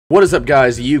What is up,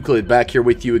 guys? Euclid back here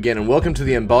with you again, and welcome to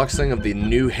the unboxing of the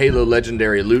new Halo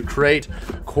Legendary Loot Crate,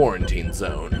 Quarantine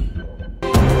Zone.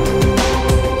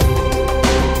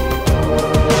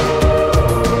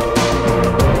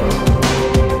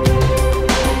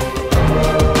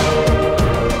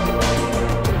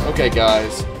 Okay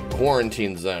guys,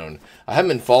 Quarantine Zone. I haven't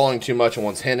been following too much on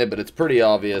what's hinted, but it's pretty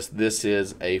obvious this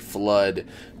is a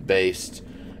flood-based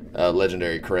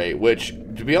legendary crate, which,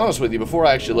 to be honest with you, before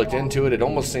I actually looked into it, it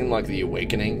almost seemed like the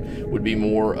Awakening would be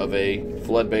more of a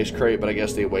flood-based crate, but I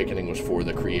guess the Awakening was for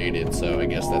the created, so I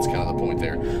guess that's kind of the point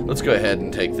there. Let's go ahead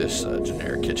and take this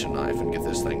generic kitchen knife and get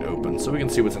this thing open so we can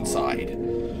see what's inside.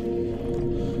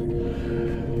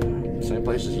 Same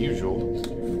place as usual.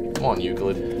 Come on,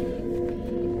 Euclid.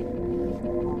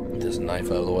 Get this knife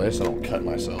out of the way so I don't cut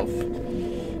myself.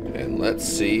 And let's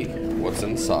see what's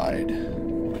inside.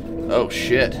 Oh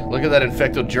shit, look at that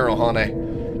infected journal, honey.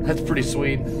 That's pretty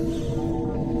sweet. I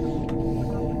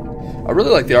really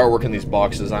like the artwork in these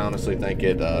boxes. I honestly think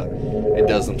it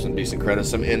does them some decent credit.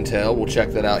 Some intel, we'll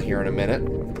check that out here in a minute.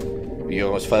 You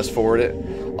almost fast forward it.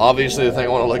 Obviously the thing I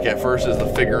want to look at first is the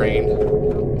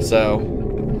figurine. So,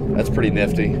 that's pretty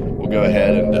nifty. We'll go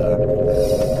ahead and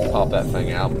pop that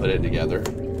thing out and put it together.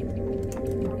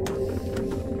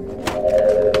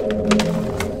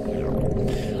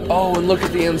 Oh, and look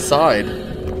at the inside.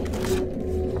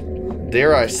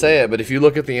 Dare I say it, but if you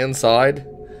look at the inside,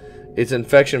 it's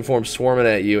infection form swarming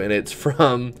at you, and it's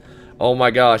from, oh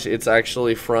my gosh, it's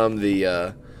actually from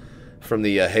the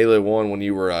Halo 1 when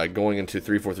you were going into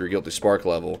 343 Guilty Spark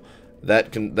level.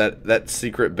 That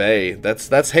secret bay,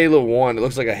 that's Halo 1. It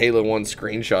looks like a Halo 1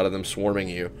 screenshot of them swarming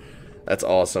you. That's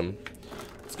awesome.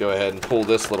 Let's go ahead and pull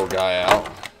this little guy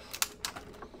out.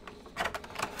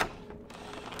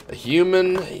 A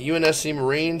human UNSC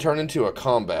Marine turned into a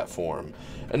combat form.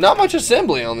 And not much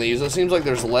assembly on these. It seems like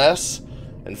there's less.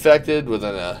 Infected with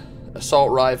an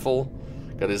assault rifle.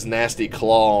 Got his nasty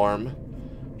claw arm,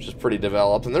 which is pretty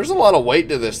developed. And there's a lot of weight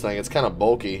to this thing. It's kind of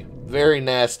bulky. Very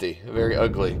nasty. Very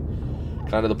ugly.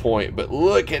 Kind of the point. But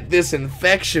look at this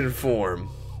infection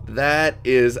form. That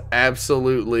is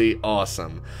absolutely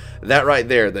awesome. That right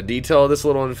there, the detail of this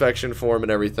little infection form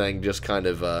and everything just kind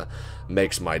of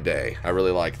makes my day. I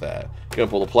really like that. Gonna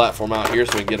pull the platform out here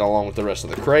so we can get along with the rest of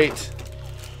the crate.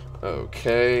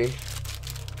 Okay.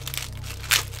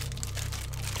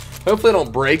 Hopefully I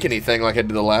don't break anything like I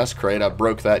did the last crate. I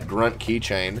broke that grunt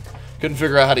keychain. Couldn't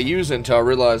figure out how to use it until I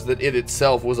realized that it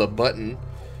itself was a button.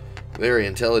 Very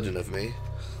intelligent of me.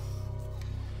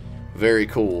 Very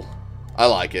cool. I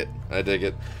like it. I dig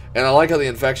it. And I like how the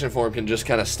infection form can just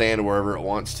kind of stand wherever it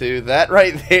wants to. That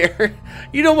right there,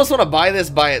 you'd almost want to buy this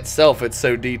by itself. It's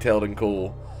so detailed and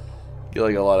cool. Get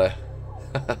like a lot of...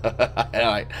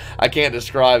 I can't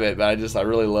describe it, but I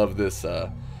really love this,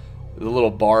 the little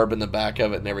barb in the back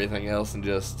of it and everything else. And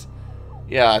just,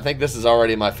 yeah, I think this is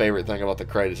already my favorite thing about the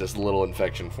crate. It's just a little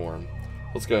infection form.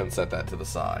 Let's go ahead and set that to the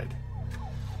side.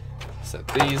 Set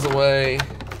these away.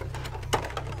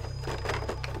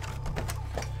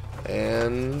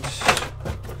 And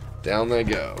down they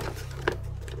go.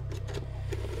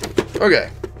 Okay.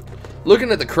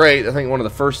 Looking at the crate, I think one of the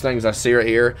first things I see right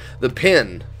here, the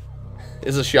pin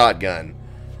is a shotgun.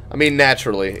 I mean,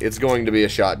 naturally, it's going to be a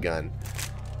shotgun.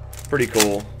 Pretty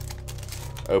cool.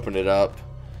 Open it up.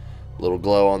 Little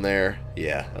glow on there.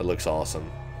 Yeah, it looks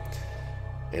awesome.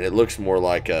 And it looks more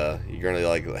like you're going to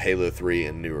like Halo 3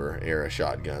 and newer era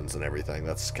shotguns and everything.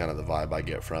 That's kind of the vibe I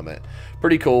get from it.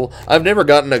 Pretty cool. I've never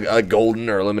gotten a golden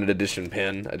or a limited edition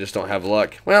pin. I just don't have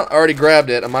luck. Well, I already grabbed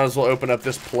it. I might as well open up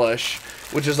this plush,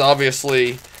 which is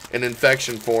obviously an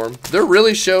infection form. They're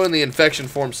really showing the infection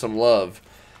form some love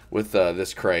with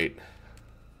this crate.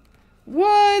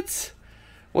 What?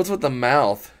 What's with the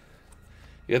mouth?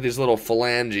 You got these little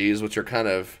phalanges, which are kind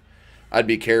of... I'd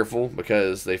be careful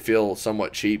because they feel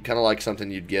somewhat cheap. Kind of like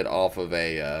something you'd get off of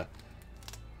a...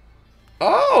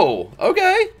 Oh!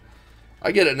 Okay!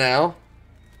 I get it now.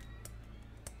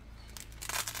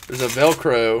 There's a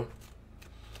Velcro.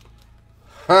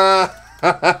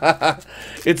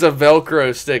 It's a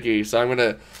Velcro sticky, so I'm going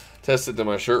to test it to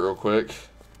my shirt real quick.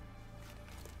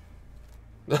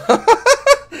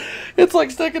 It's like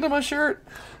sticking to my shirt.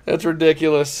 That's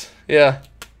ridiculous. Yeah.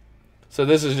 So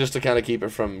this is just to kind of keep it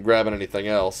from grabbing anything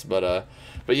else, but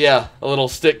yeah, a little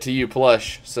stick to you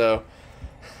plush. So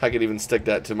I could even stick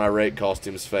that to my Rake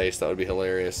costume's face. That would be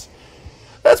hilarious.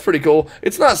 That's pretty cool.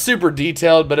 It's not super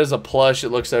detailed, but as a plush, it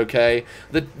looks okay.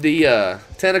 The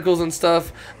tentacles and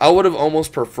stuff, I would have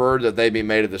almost preferred that they be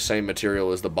made of the same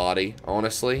material as the body,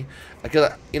 honestly.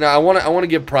 Because, you know, I want to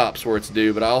give props where it's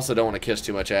due, but I also don't want to kiss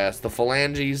too much ass. The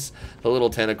phalanges, the little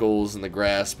tentacles, and the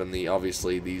grasp, and the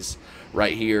obviously these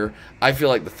right here, I feel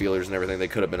like the feelers and everything, they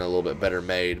could have been a little bit better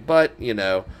made. But, you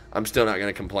know, I'm still not going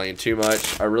to complain too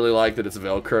much. I really like that it's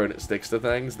Velcro and it sticks to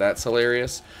things. That's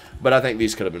hilarious. But I think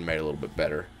these could have been made a little bit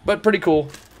better. But pretty cool.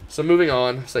 So moving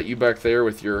on, set you back there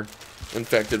with your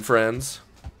infected friends.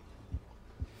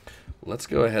 Let's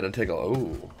go ahead and take a...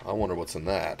 Oh, I wonder what's in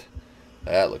that.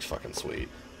 That looks fucking sweet.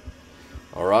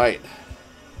 Alright.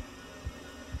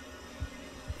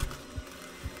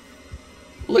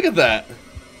 Look at that.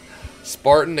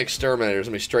 Spartan Exterminators.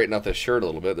 Let me straighten out this shirt a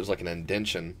little bit. There's like an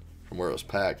indentation from where it was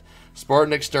packed.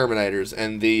 Spartan Exterminators.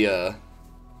 And the...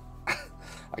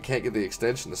 I can't get the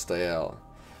extension to stay out.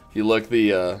 If you look,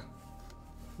 the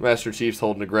Master Chief's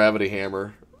holding a gravity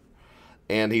hammer.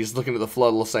 And he's looking at the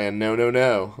flood saying, no, no,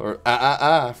 no. Or,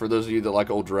 for those of you that like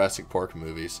old Jurassic Park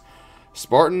movies.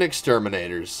 Spartan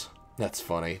Exterminators. That's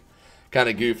funny. Kind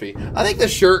of goofy. I think the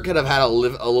shirt could have had a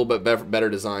little bit better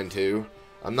design, too.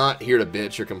 I'm not here to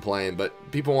bitch or complain,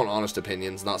 but people want honest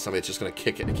opinions, not somebody that's just going to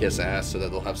kick it and kiss ass so that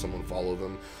they'll have someone follow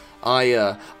them.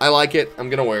 I like it. I'm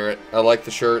going to wear it. I like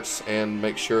the shirts and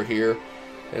make sure here.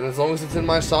 And as long as it's in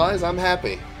my size, I'm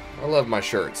happy. I love my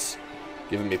shirts.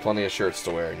 Giving me plenty of shirts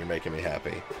to wear, and you're making me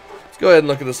happy. Let's go ahead and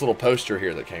look at this little poster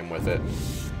here that came with it,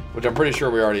 which I'm pretty sure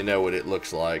we already know what it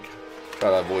looks like. Try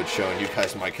to avoid showing you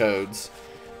guys my codes.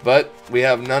 But we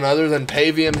have none other than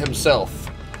Pavium himself,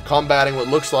 combating what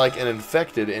looks like an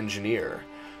infected engineer.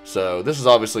 So this is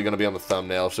obviously going to be on the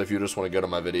thumbnail, so if you just want to go to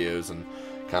my videos and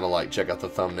kind of like check out the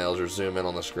thumbnails or zoom in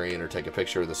on the screen or take a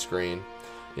picture of the screen,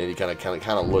 and you kind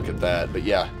of look at that. But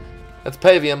yeah, that's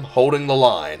Pavium holding the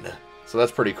line. So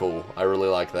that's pretty cool. I really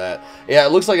like that. Yeah,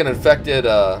 it looks like an infected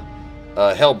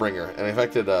Hellbringer, an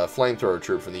infected flamethrower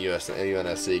troop from the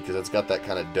UNSC, because it's got that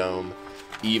kind of dome,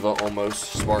 EVA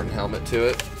almost Spartan helmet to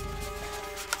it.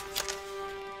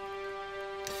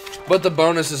 But the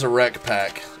bonus is a rec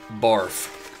pack. Barf.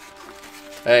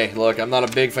 Hey, look, I'm not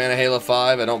a big fan of Halo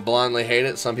 5. I don't blindly hate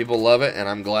it. Some people love it, and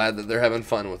I'm glad that they're having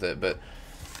fun with it. But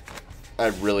I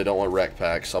really don't want rec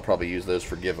packs. I'll probably use those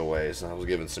for giveaways. I was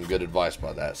given some good advice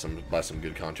by that, by some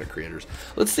good content creators.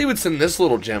 Let's see what's in this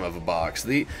little gem of a box.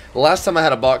 The last time I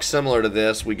had a box similar to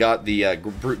this, we got the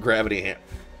Brute Gravity Hand.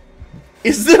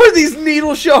 Is there these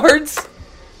needle shards?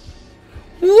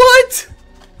 What?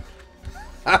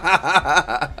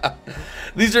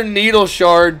 These are needle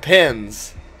shard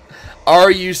pens.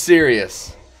 Are you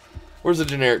serious? Where's the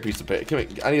generic piece of paper?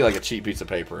 I need like a cheap piece of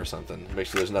paper or something. Make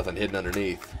sure there's nothing hidden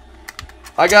underneath.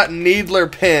 I got needler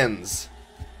pens.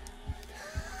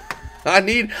 I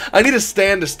need a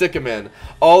stand to stick them in.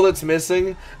 All that's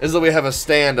missing is that we have a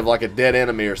stand of like a dead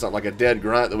enemy or something, like a dead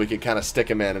grunt that we could kind of stick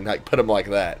them in and like put them like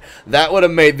that. That would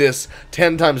have made this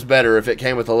 10 times better if it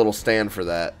came with a little stand for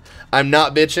that. I'm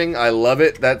not bitching. I love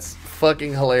it. That's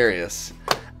fucking hilarious.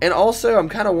 And also, I'm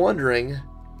kind of wondering,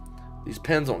 these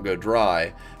pens won't go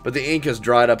dry, but the ink is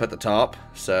dried up at the top,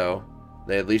 so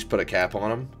they at least put a cap on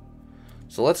them.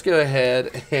 So let's go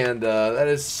ahead and that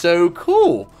is so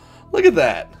cool. Look at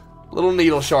that. Little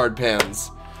needle shard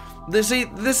pens. This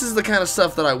is the kind of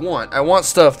stuff that I want. I want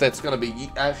stuff that's going to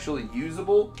be actually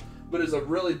usable, but is a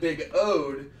really big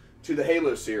ode to the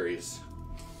Halo series.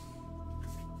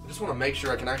 I just want to make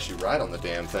sure I can actually write on the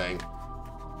damn thing.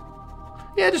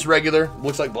 Yeah, just regular.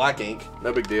 Looks like black ink.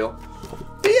 No big deal.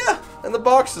 But yeah, and the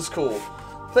box is cool.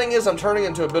 Thing is, I'm turning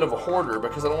into a bit of a hoarder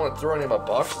because I don't want to throw any of my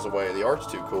boxes away. The art's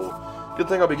too cool. Good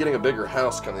thing I'll be getting a bigger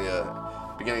house come the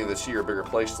beginning of this year, a bigger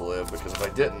place to live, because if I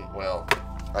didn't, well,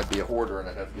 I'd be a hoarder and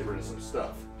I'd have to get rid of some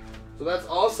stuff. So that's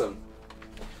awesome.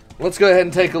 Let's go ahead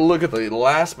and take a look at the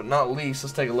last but not least,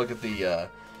 let's take a look at the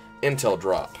Intel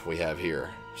drop we have here.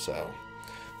 So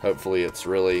hopefully it's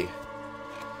really...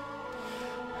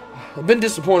 I've been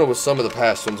disappointed with some of the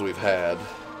past ones we've had.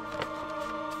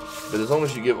 But as long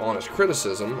as you give honest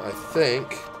criticism, I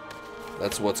think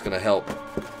that's what's going to help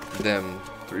them,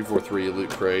 343, Loot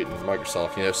Crate, and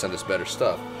Microsoft, you know, send us better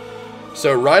stuff.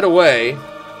 So right away,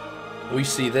 we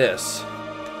see this.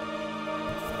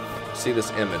 See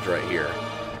this image right here.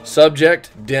 Subject,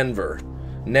 Denver.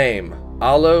 Name,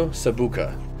 Alo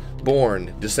Sabuka.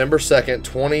 Born December 2nd,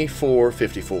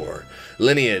 2454.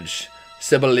 Lineage,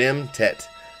 Sibalim Tet.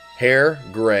 Hair,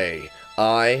 gray.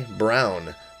 Eye,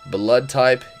 brown. Blood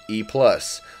type, E+.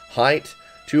 Height,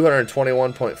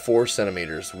 221.4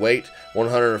 centimeters. Weight,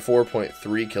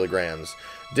 104.3 kilograms.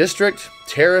 District,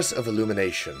 Terrace of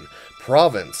Illumination.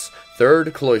 Province,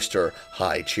 3rd Cloister,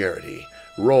 High Charity.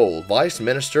 Role, Vice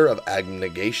Minister of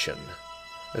Abnegation.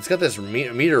 It's got this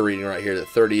meter reading right here that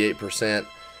 38%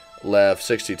 left,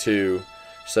 62,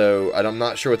 So I'm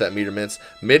not sure what that meter means.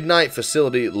 Midnight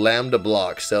Facility, Lambda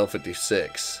Block, Cell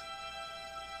 56.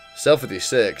 Cell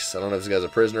 56, I don't know if this guy's a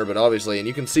prisoner, but obviously, and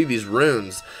you can see these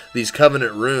runes, these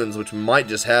Covenant runes, which might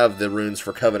just have the runes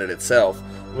for Covenant itself.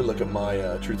 Let me look at my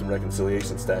Truth and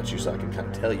Reconciliation statue so I can kind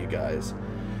of tell you guys.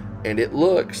 And it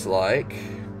looks like...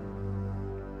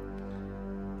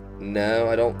 No,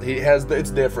 I don't. He has.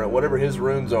 It's different. Whatever his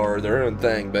runes are, their own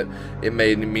thing. But it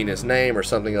may mean his name or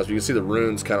something else. You can see the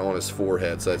runes kind of on his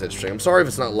forehead, so that's interesting. I'm sorry if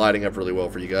it's not lighting up really well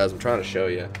for you guys. I'm trying to show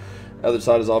you. Other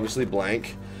side is obviously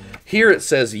blank. Here it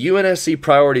says UNSC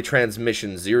Priority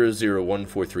Transmission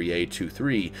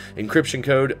 00143A23. Encryption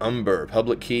code Umber.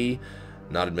 Public key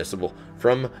not admissible.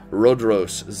 From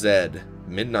Rodros Z.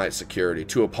 Midnight Security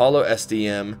to Apollo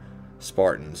SDM.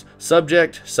 Spartans.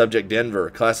 Subject Denver.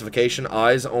 Classification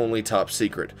eyes only, top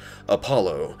secret.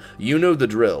 Apollo, you know the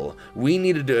drill. We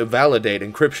needed to validate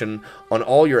encryption on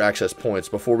all your access points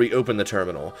before we open the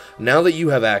terminal. Now that you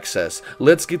have access,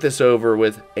 let's get this over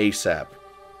with ASAP.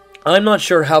 I'm not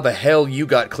sure how the hell you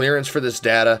got clearance for this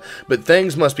data, but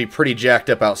things must be pretty jacked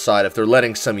up outside if they're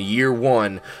letting some Year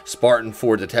 1 Spartan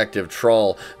 4 detective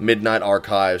trawl Midnight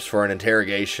Archives for an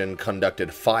interrogation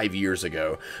conducted 5 years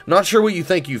ago. Not sure what you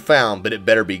think you found, but it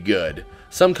better be good.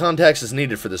 Some context is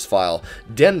needed for this file.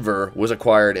 Denver was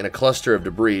acquired in a cluster of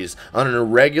debris on an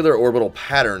irregular orbital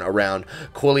pattern around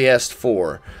Quiliest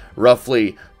 4,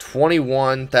 roughly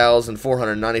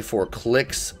 21,494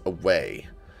 clicks away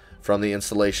from the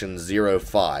installation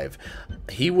 05.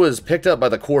 He was picked up by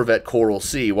the Corvette Coral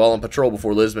Sea while on patrol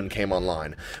before Lisbon came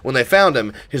online. When they found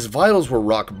him, his vitals were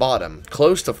rock bottom,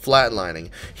 close to flatlining.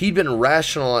 He'd been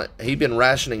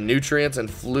rationing nutrients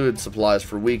and fluid supplies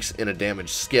for weeks in a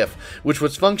damaged skiff, which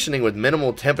was functioning with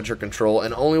minimal temperature control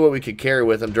and only what we could carry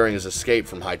with him during his escape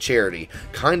from High Charity.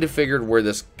 Kind of figured where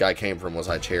this guy came from was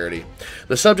High Charity.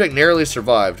 The subject narrowly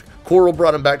survived. Coral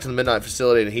brought him back to the Midnight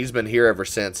Facility, and he's been here ever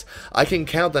since. I can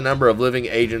count the number of living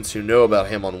agents who know about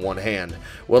him on one hand.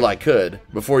 Well, I could,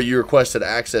 before you requested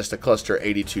access to Cluster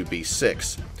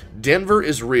 82B6. Denver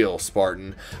is real,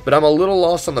 Spartan, but I'm a little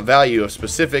lost on the value of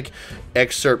specific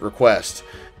excerpt requests.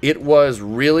 It was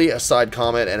really a side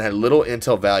comment and had little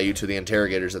intel value to the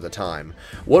interrogators at the time.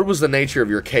 What was the nature of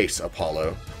your case,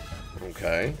 Apollo?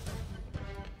 Okay.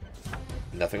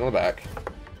 Nothing on the back.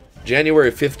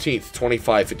 January 15th,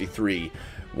 2553,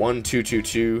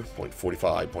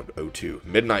 1222.45.02,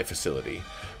 Midnight Facility.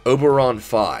 Oberon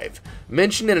 5.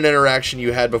 Mentioned in an interaction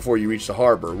you had before you reached the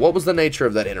harbor. What was the nature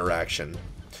of that interaction?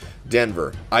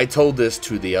 Denver. I told this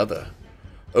to the other.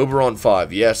 Oberon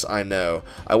 5. Yes, I know.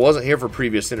 I wasn't here for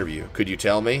previous interview. Could you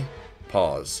tell me?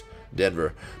 Pause.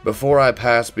 Denver. Before I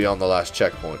passed beyond the last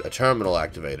checkpoint, a terminal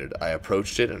activated. I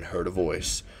approached it and heard a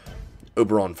voice.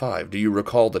 Oberon 5. Do you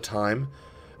recall the time?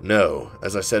 No,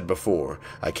 as I said before,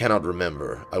 I cannot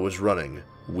remember. I was running.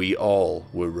 We all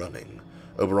were running.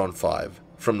 Oberon 5.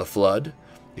 From the flood?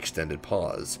 Extended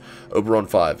pause. Oberon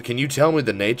 5. Can you tell me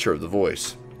the nature of the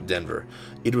voice? Denver.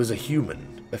 It was a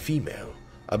human. A female.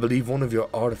 I believe one of your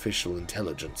artificial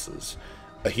intelligences.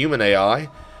 A human AI?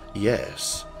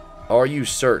 Yes. Are you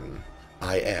certain?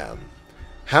 I am.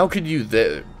 How could you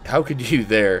there...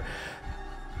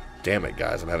 Damn it,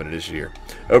 guys, I'm having an issue here.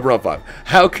 Oberon 5.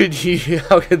 How could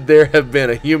there have been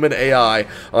a human AI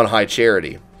on High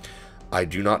Charity? I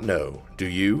do not know. Do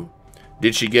you?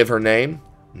 Did she give her name?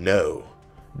 No.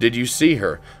 Did you see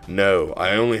her? No.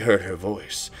 I only heard her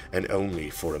voice, and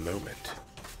only for a moment.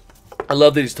 I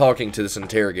love that he's talking to this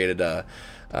interrogated,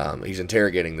 he's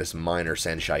interrogating this minor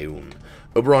Sanshayun.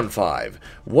 Oberon 5.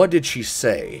 What did she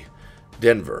say?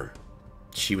 Denver.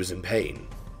 She was in pain.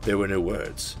 There were no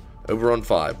words. Oberon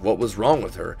 5. What was wrong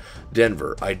with her?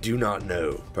 Denver. I do not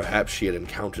know. Perhaps she had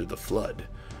encountered the flood.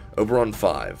 Oberon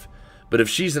 5. But if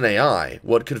she's an AI,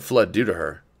 what could flood do to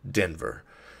her? Denver.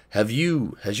 Has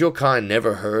your kind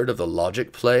never heard of the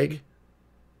logic plague?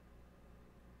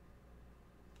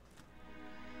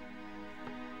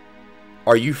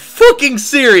 Are you fucking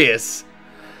serious?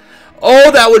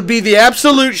 Oh, that would be the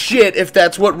absolute shit if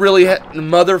that's what really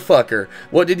motherfucker.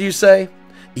 What did you say?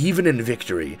 Even in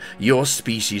victory, your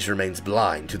species remains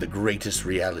blind to the greatest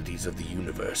realities of the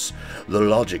universe. The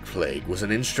logic plague was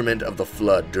an instrument of the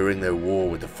flood during their war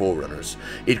with the Forerunners.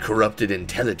 It corrupted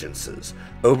intelligences.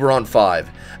 Oberon 5.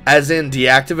 As in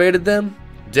deactivated them?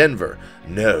 Denver.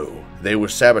 No, they were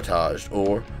sabotaged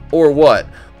or what?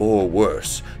 Or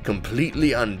worse,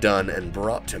 completely undone and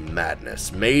brought to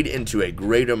madness, made into a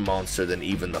greater monster than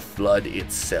even the flood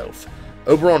itself.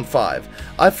 Oberon 5.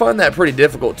 I find that pretty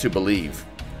difficult to believe.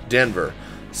 Denver.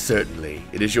 Certainly,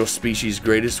 it is your species'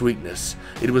 greatest weakness.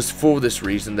 It was for this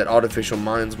reason that artificial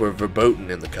minds were verboten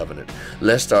in the Covenant,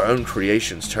 lest our own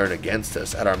creations turn against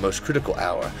us at our most critical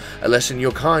hour, a lesson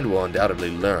your kind will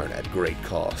undoubtedly learn at great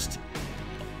cost.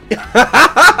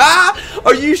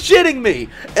 Are you shitting me?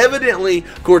 Evidently,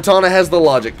 Cortana has the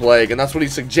logic plague, and that's what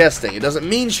he's suggesting. It doesn't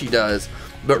mean she does,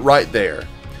 but right there.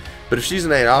 But if she's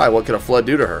an AI, what could a flood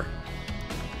do to her?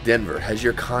 Denver, has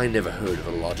your kind never heard of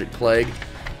a logic plague?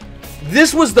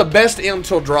 This was the best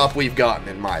intel drop we've gotten,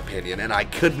 in my opinion, and I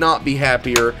could not be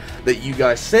happier that you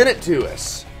guys sent it to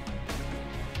us.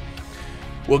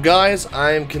 Well, guys,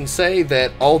 I can say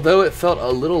that although it felt a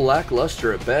little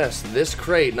lackluster at best, this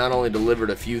crate not only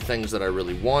delivered a few things that I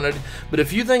really wanted, but a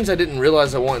few things I didn't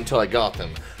realize I wanted until I got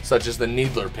them, such as the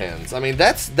needler pens. I mean,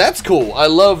 that's cool. I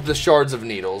love the shards of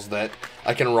needles that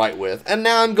I can write with, and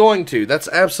now I'm going to. That's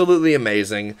absolutely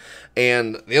amazing.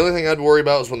 And the only thing I'd worry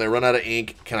about is when they run out of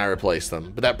ink, can I replace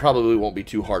them? But that probably won't be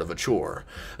too hard of a chore.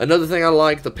 Another thing I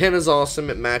like, the pen is awesome.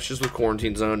 It matches with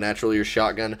Quarantine Zone, naturally your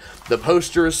shotgun. The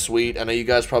poster is sweet. I know you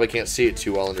guys probably can't see it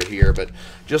too well under here, but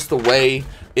just the way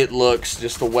it looks,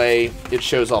 just the way it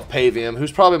shows off Pavium,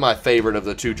 who's probably my favorite of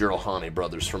the two Jiralhani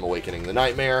brothers from Awakening the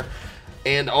Nightmare.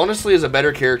 And honestly is a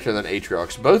better character than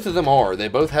Atriox. Both of them are. They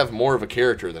both have more of a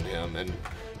character than him. And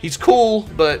he's cool,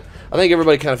 but I think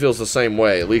everybody kind of feels the same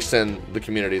way, at least in the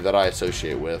community that I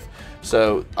associate with.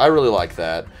 So I really like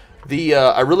that.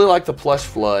 I really like the plush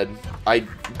Flood. I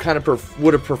kind of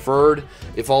would have preferred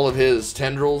if all of his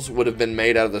tendrils would have been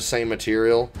made out of the same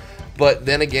material. But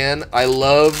then again, I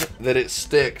love that it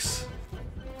sticks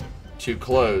to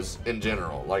clothes in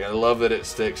general. Like, I love that it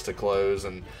sticks to clothes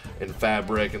and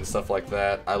fabric and stuff like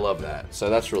that. I love that. So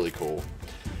that's really cool.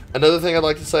 Another thing I'd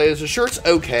like to say is the shirt's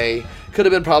okay. Could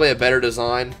have been probably a better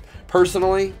design.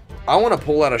 Personally, I want to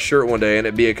pull out a shirt one day and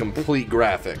it be a complete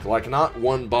graphic. Like, not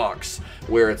one box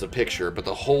where it's a picture, but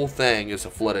the whole thing is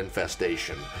a flood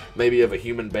infestation. Maybe of a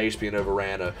human base being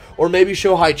overran, or maybe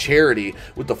show High Charity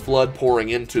with the flood pouring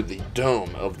into the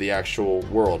dome of the actual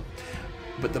world.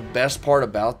 But the best part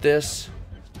about this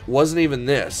wasn't even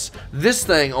this. This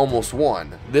thing almost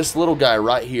won. This little guy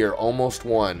right here almost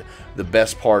won the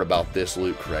best part about this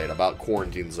loot crate, about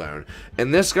Quarantine Zone.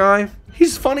 And this guy,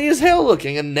 he's funny as hell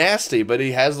looking and nasty, but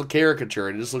he has the caricature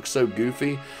and it just looks so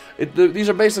goofy. These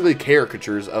are basically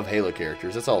caricatures of Halo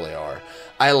characters. That's all they are.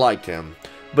 I liked him.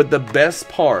 But the best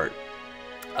part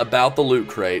about the loot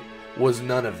crate was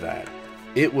none of that.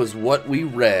 It was what we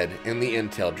read in the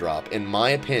intel drop, in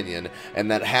my opinion,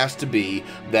 and that has to be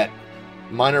that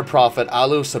Minor Prophet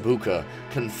Alu Sabuka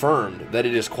confirmed that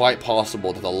it is quite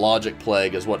possible that the logic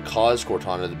plague is what caused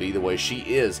Cortana to be the way she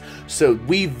is. So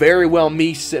we very well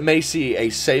may see a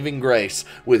saving grace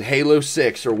with Halo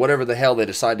 6 or whatever the hell they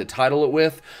decide to title it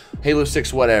with. Halo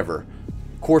 6 whatever.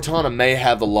 Cortana may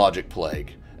have the logic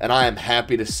plague, and I am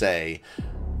happy to say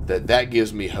that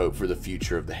gives me hope for the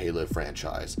future of the Halo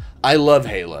franchise. I love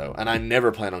Halo, and I never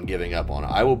plan on giving up on it.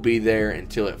 I will be there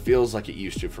until it feels like it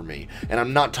used to for me. And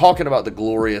I'm not talking about the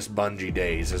glorious Bungie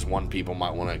days, as one people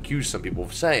might want to accuse some people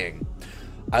of saying.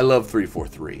 I love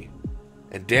 343.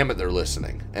 And damn it, they're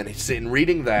listening. And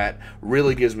reading that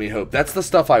really gives me hope. That's the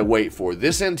stuff I wait for.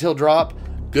 This intel drop,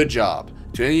 good job.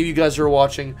 To any of you guys who are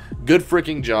watching, good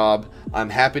freaking job. I'm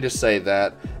happy to say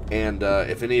that. And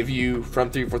if any of you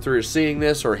from 343 are seeing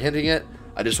this or hinting it,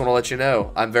 I just want to let you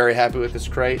know I'm very happy with this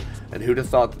crate. And who'd have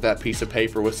thought that that piece of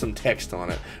paper with some text on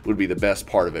it would be the best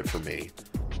part of it for me?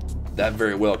 That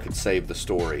very well could save the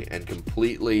story and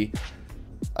completely.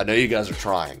 I know you guys are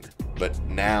trying, but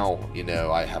now, you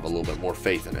know, I have a little bit more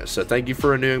faith in it. So thank you for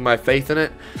renewing my faith in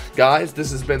it. Guys,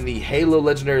 this has been the Halo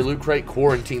Legendary Loot Crate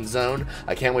Quarantine Zone.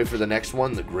 I can't wait for the next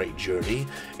one, The Great Journey.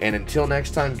 And until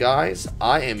next time, guys,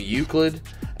 I am Euclid,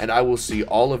 and I will see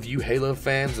all of you Halo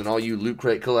fans and all you Loot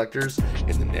Crate collectors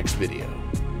in the next video.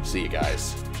 See you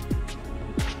guys.